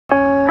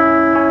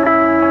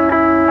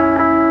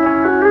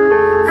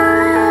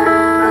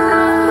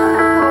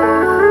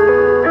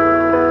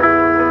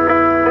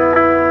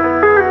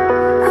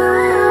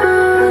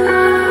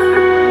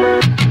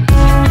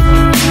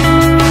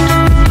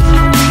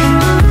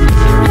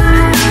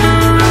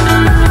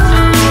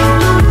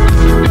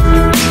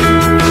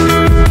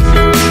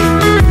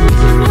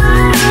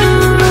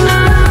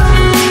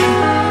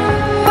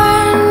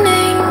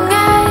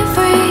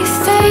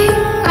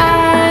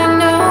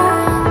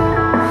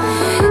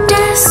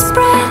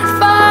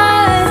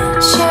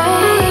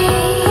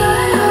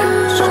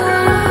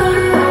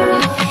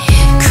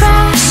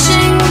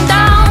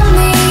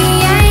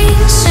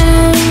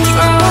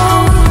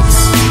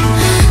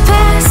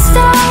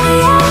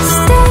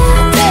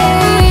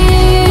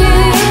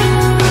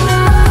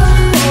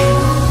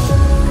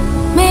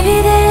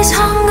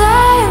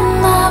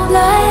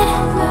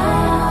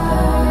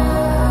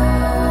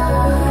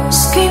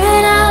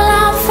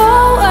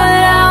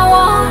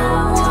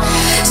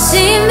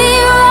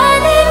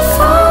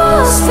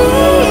We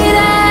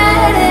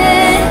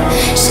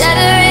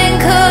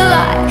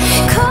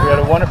had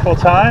a wonderful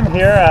time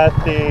here at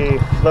the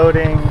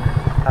floating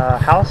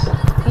house.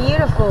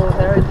 Beautiful,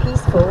 very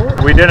peaceful.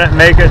 We didn't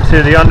make it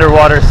to the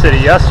underwater city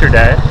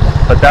yesterday,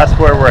 but that's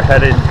where we're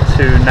headed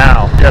to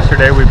now.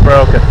 Yesterday we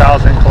broke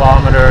 1,000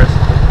 kilometers.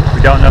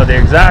 We don't know the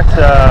exact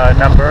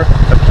number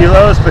of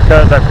kilos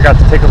because I forgot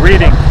to take a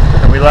reading,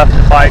 and we left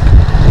the bike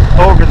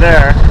over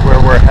there where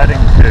we're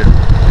heading to.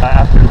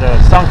 After the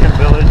sunken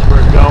village,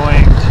 we're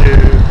going to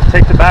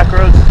take the back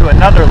roads to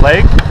another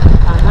lake.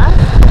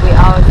 We're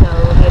also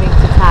heading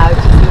to town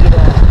to see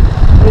the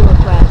River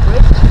Kwai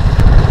Bridge.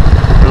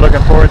 We're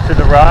looking forward to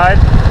the ride.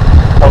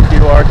 Hope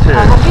you are too.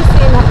 Have you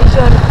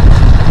shown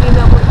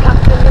female boat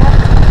captain yet?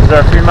 This is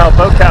our female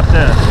boat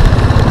captain.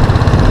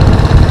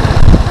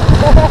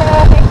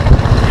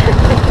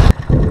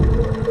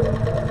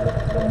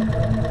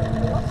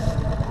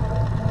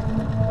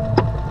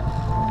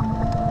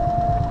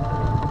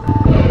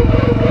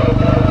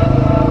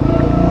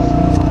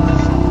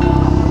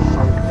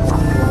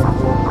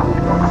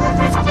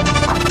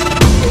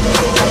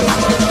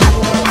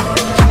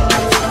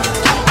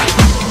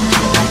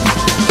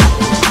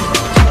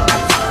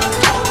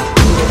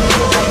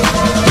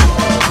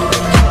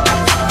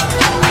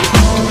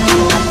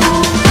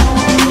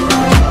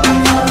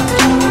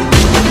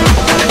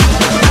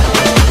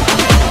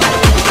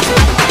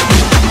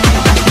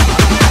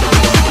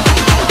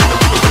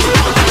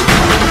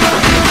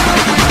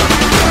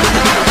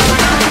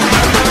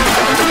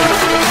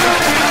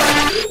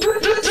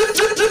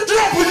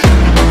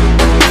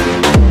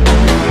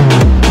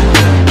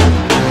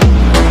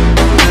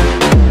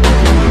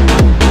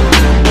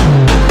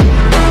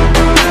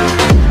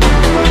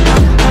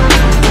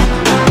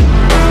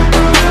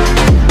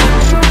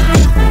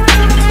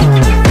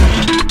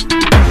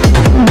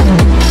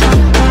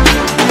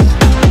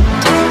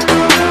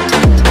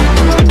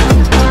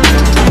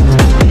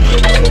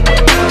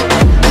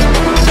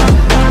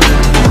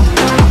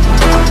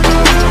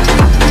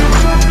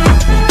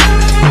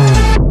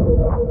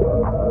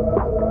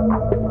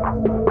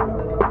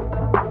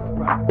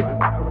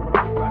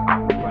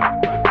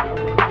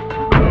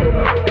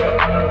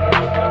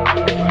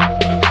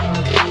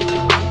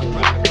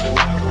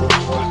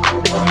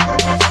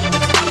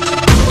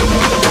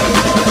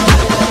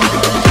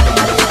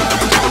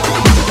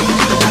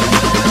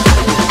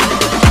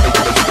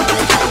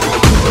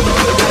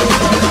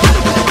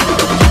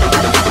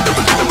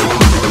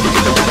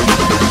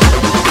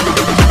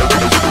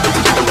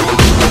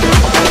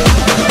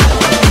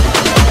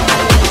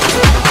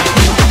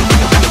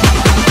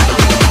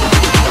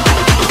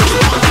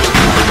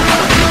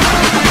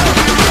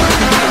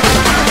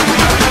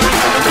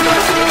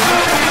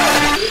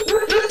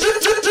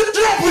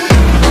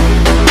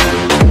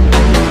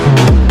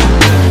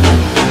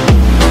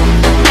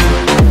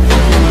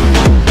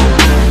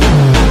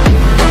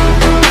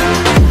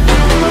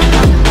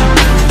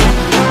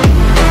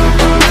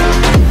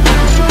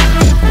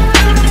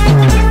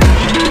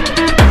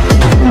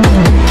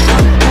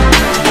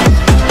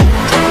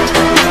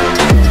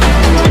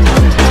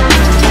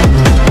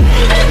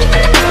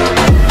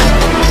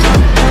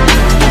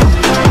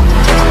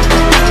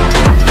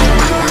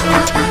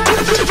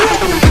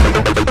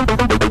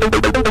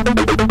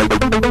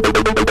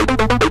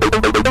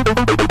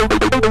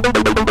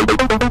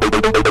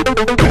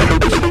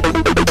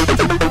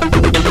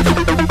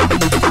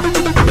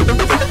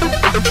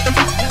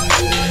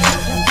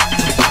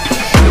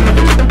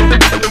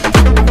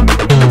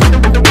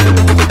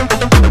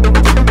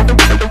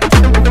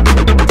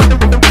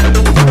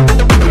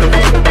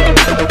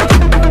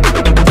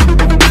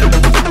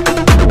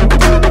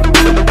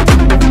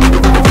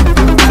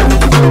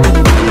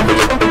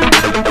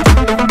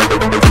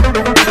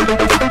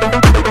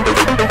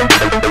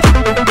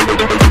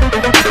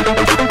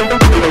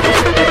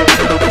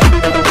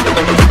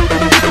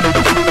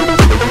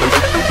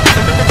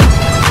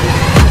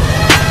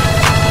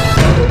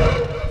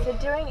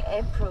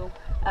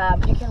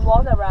 You can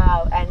walk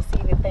around and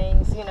see the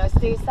things, you know,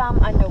 see some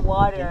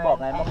underwater. Got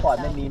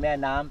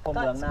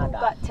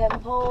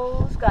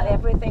temples, got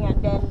everything,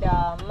 and then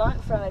the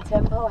monk from the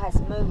temple has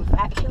moved.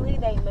 Actually,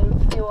 they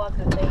moved few of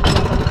the things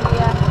from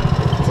here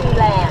to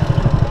land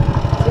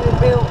to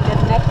build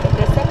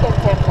the second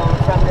temple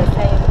from the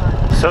same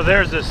monk. So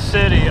there's a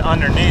city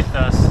underneath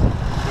us.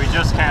 We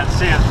just can't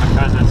see it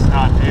because it's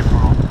not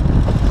April.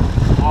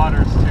 The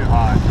water's too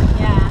high.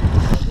 Yeah.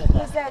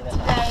 He said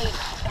today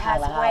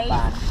has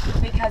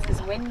waves because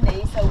it's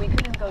windy, so we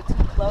couldn't go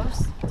too close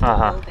to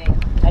the building.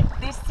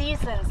 This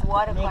season's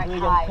water quite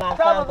high.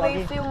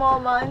 Probably a few more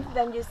months,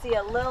 then you see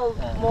a little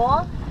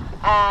more.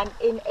 And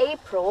in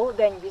April,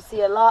 then you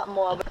see a lot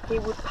more. He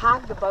would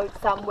park the boat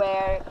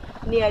somewhere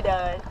near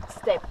the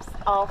steps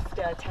of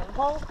the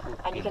temple,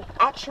 and you can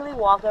actually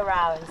walk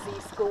around and see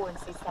school and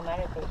see some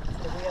other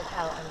things, the real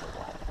town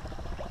underwater.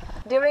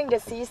 During the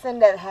season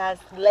that has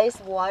less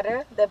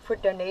water, they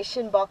put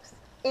donation box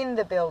in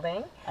the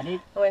building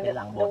when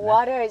the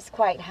water is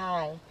quite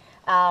high.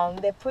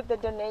 They put the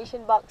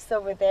donation box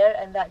over there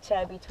and that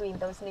chair between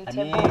those new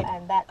temple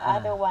and that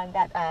other one,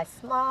 that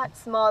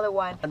smaller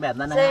one. So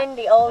in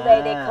the old day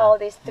they call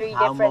this 3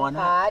 different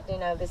parts. You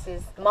know, this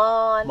is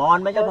Mon,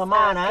 those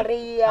are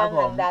Korean,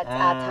 and that's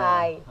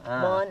Thai.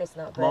 Mon is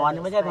not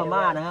Burmese. ไม่ใช่พ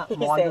ม่านะฮะ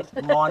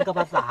มอนก็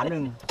ภาษาห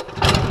นึ่ง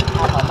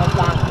ถ้าเขาไม่ส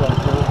ร้างเขื่อน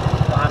คือ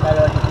ความเจ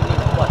ริญอยู่ที่นี่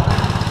ทั้งหมด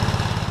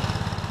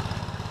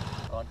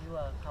ตอนที่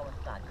ว่าเข้าวัน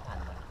ศาสตร์ที่ผ่าน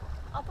มา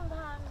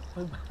เ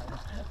พิ่งผ่าน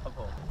ครับ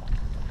ผม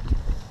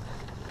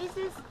This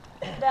is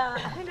the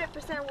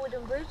 100%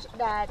 wooden bridge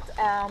that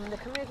the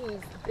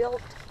communities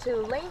built to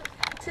link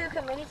two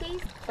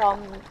communities. From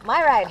my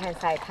right hand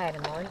side, Thai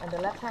and Mon, and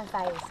the left hand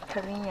side is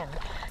Korean.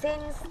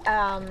 Since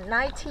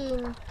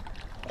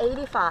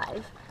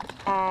 1985,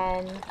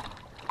 and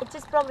it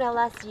just broke down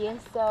last year,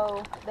 so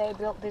they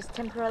built this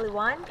temporary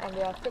one, and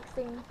they are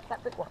fixing that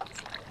big ones.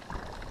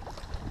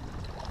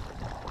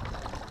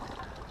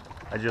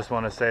 I just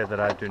want to say that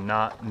I do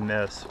not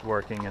miss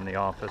working in the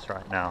office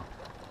right now.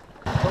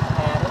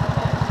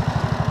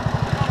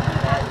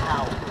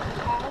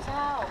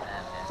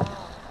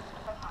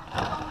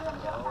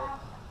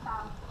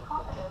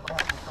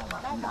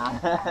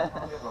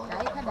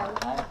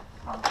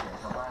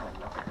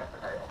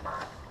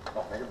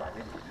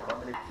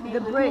 The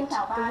bridge,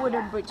 the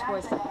wooden bridge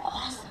was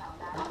awesome.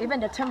 Even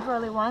the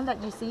temporary one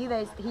that you see,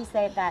 he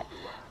said that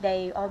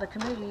all the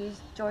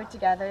communities joined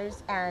together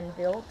and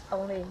built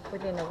only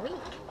within a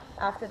week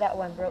after that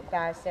one broke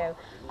down. So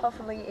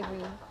hopefully if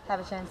we have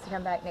a chance to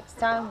come back next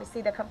time, we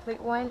see the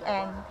complete one.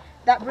 And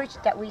that bridge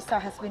that we saw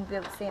has been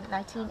built since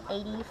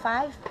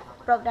 1985,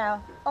 broke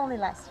down only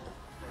last year.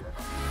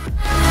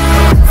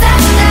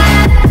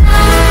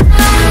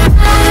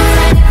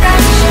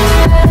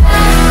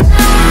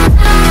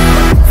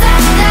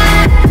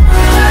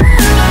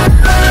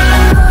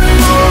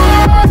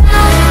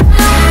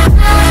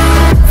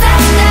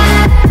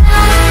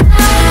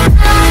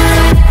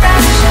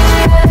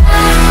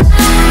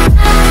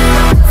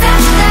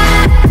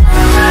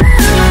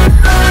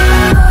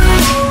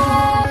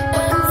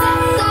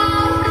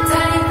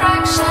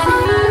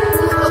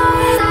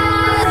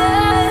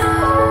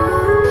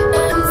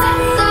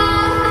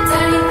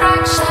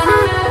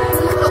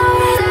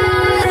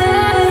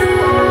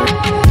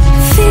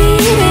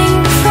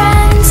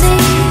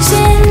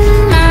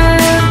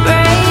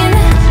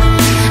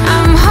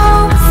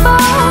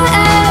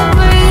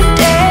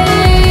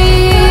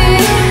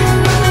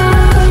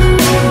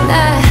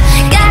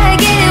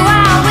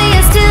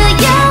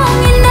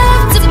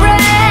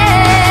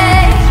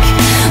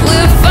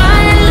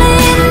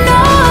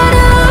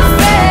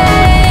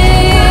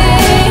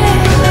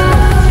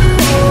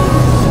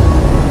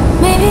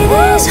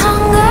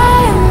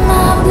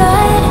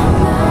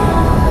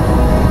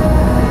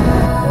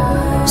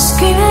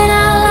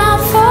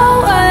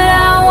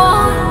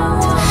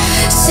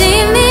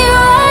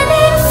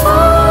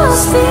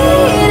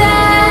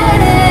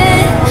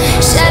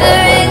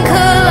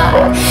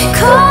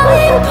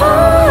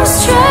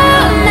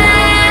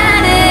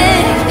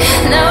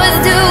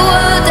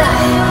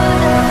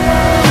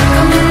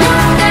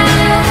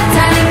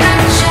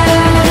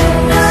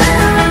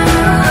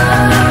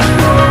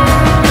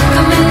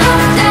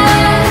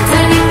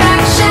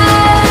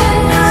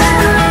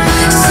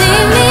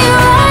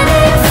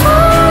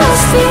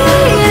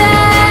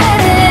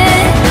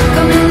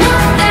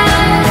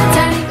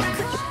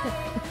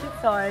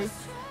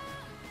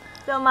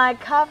 So my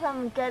car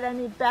doesn't get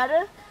any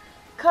better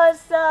because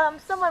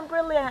someone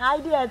brilliant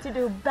idea to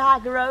do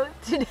back road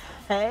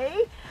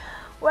today.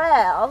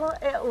 Well,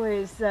 it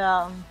was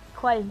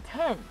quite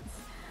intense.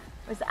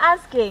 I was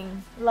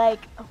asking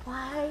like,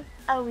 why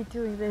are we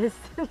doing this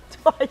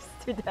twice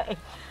today?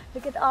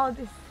 Look at all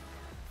this.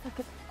 Look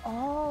at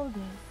all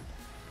this.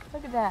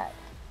 Look at that.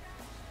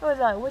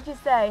 What'd you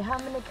say? How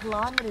many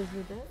kilometers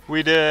we did?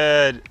 We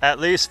did at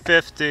least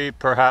 50,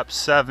 perhaps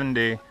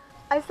 70.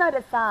 I saw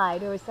the side,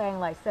 they were saying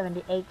like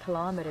 78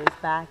 kilometers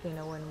back, you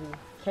know, when we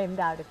came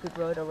down the good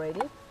road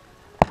already.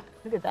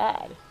 Look at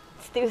that,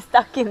 it's still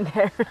stuck in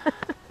there.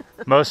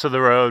 Most of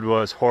the road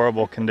was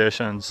horrible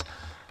conditions.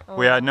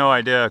 We had no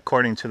idea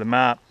according to the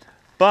map.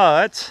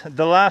 But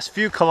the last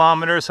few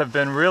kilometers have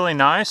been really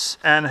nice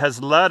and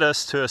has led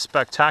us to a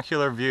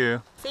spectacular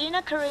view.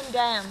 Korean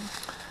Dam.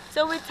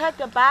 So we take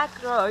the back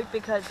road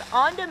because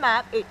on the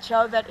map it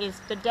showed that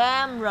it's the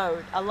dam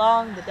road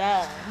along the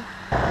dam.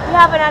 We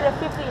have another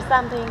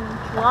 50-something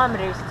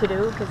kilometers to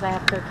do because I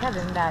have told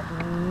Kevin that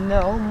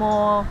no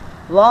more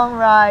long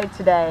ride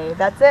today.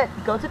 That's it.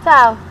 Go to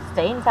Tao.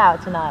 Stay in Tao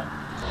tonight.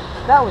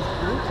 That was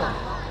beautiful.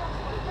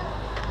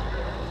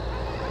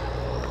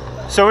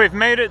 So we've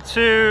made it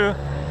to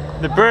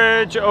the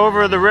bridge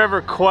over the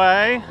River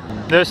Kwai.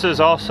 This is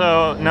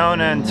also known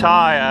in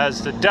Thai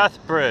as the Death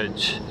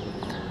Bridge.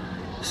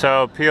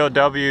 So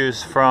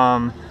POWs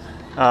from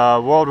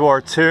World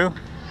War II,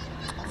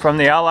 from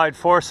the Allied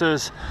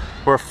forces,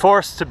 were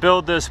forced to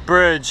build this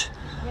bridge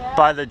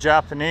by the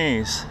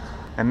Japanese,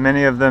 and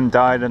many of them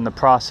died in the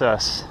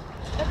process.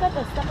 Look at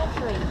the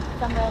cemetery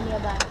somewhere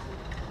nearby.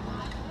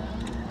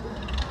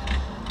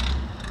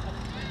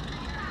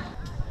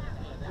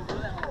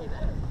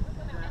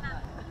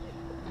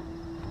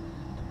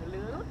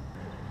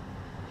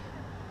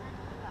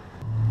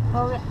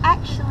 Well, we're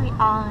actually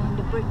on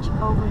the bridge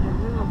over the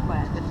River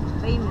Kwai, the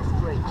famous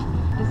bridge.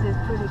 This is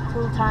pretty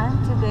cool time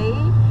today,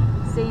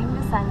 seeing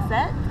the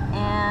sunset,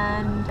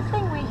 and I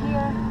think we're here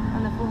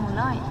on the full moon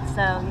night,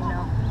 so you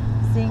know,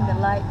 seeing the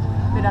light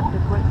lit up the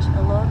bridge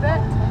a little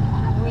bit.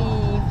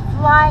 We're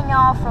flying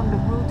off from the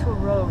brutal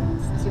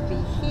roads to be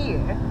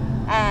here,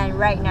 and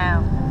right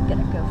now, we're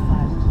gonna go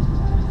fly.